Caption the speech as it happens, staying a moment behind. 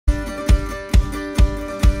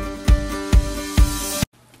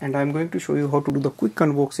and I'm going to show you how to do the quick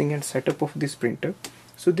unboxing and setup of this printer.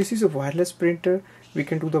 So this is a wireless printer. We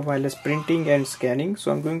can do the wireless printing and scanning.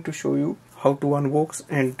 So I'm going to show you how to unbox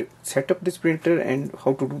and set up this printer and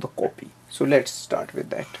how to do the copy. So let's start with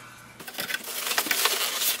that.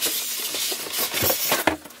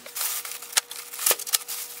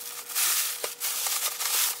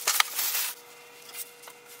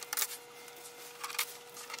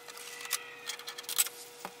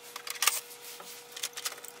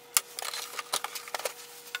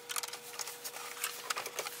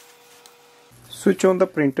 Switch on the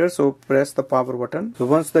printer, so press the power button. So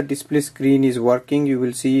once the display screen is working, you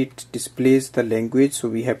will see it displays the language, so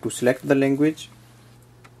we have to select the language.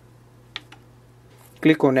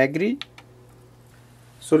 Click on agree.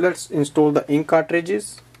 So let's install the ink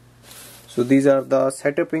cartridges. So these are the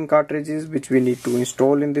setup ink cartridges which we need to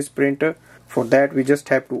install in this printer. For that we just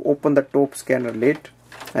have to open the top scanner lid,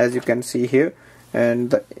 as you can see here, and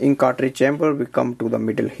the ink cartridge chamber will come to the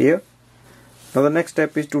middle here. Now the next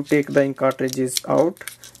step is to take the ink cartridges out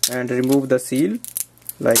and remove the seal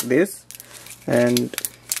like this, and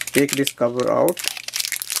take this cover out,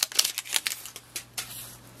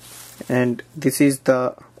 and this is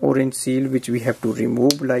the orange seal which we have to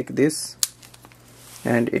remove like this,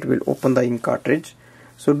 and it will open the ink cartridge.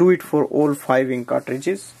 So do it for all 5 ink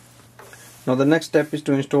cartridges. Now the next step is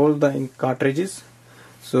to install the ink cartridges.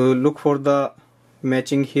 So look for the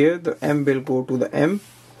matching here. The M will go to the M,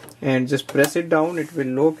 and just press it down, it will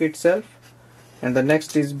lock itself. And the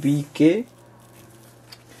next is BK,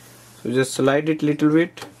 so just slide it little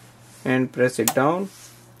bit and press it down.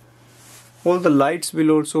 All the lights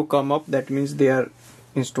will also come up, that means they are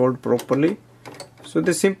installed properly. So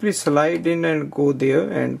they simply slide in and go there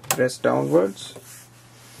and press downwards.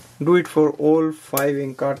 Do it for all 5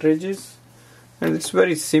 ink cartridges, and it's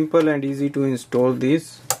very simple and easy to install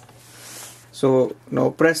these. So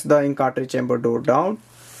now press the ink cartridge chamber door down.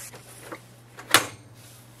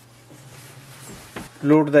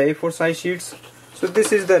 Load the A4 size sheets. So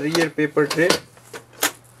this is the rear paper tray.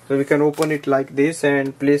 So we can open it like this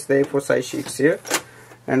and place the A4 size sheets here.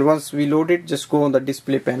 And once we load it, just go on the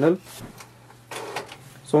display panel.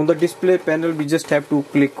 So on the display panel, we just have to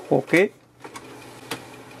click OK.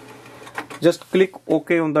 Just click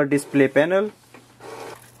OK on the display panel.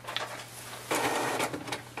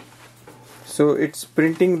 So it's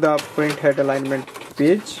printing the print head alignment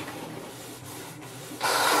page.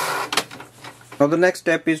 Now the next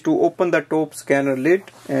step is to open the top scanner lid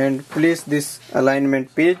and place this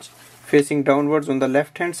alignment page facing downwards on the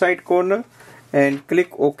left hand side corner, and click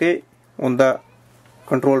OK on the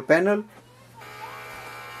control panel.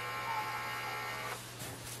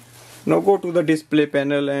 Now go to the display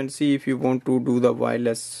panel and see if you want to do the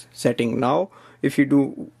wireless setting now. If you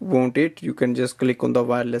do want it, you can just click on the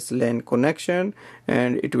wireless LAN connection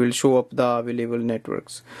and it will show up the available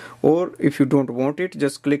networks. Or if you don't want it,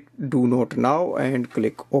 just click do not now and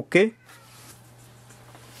click OK.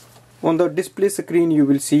 On the display screen you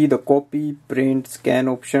will see the copy, print, scan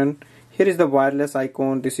option. Here is the wireless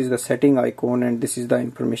icon, this is the setting icon, and this is the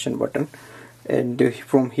information button. And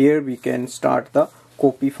from here we can start the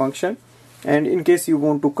copy function. And in case you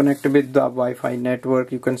want to connect with the Wi-Fi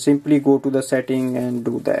network, you can simply go to the setting and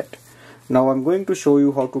do that. Now I'm going to show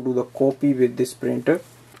you how to do the copy with this printer.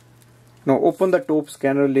 Now open the top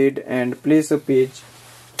scanner lid and place a page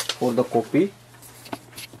for the copy.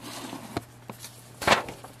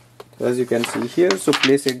 So as you can see here, so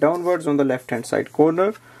place it downwards on the left hand side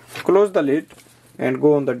corner, close the lid and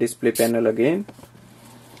go on the display panel again.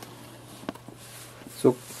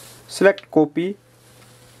 So select copy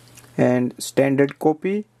and standard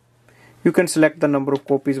copy. You can select the number of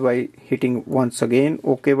copies by hitting once again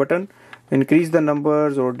OK button. Increase the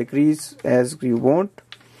numbers or decrease as you want.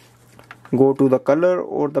 Go to the color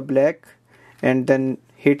or the black and then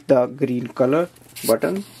hit the green color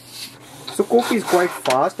button. So copy is quite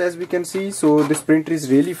fast, as we can see. So this printer is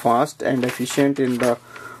really fast and efficient in the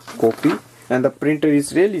copy, and the printer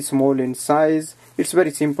is really small in size. It's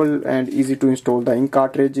very simple and easy to install the ink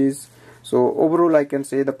cartridges. So overall I can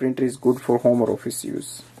say the printer is good for home or office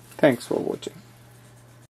use. Thanks for watching.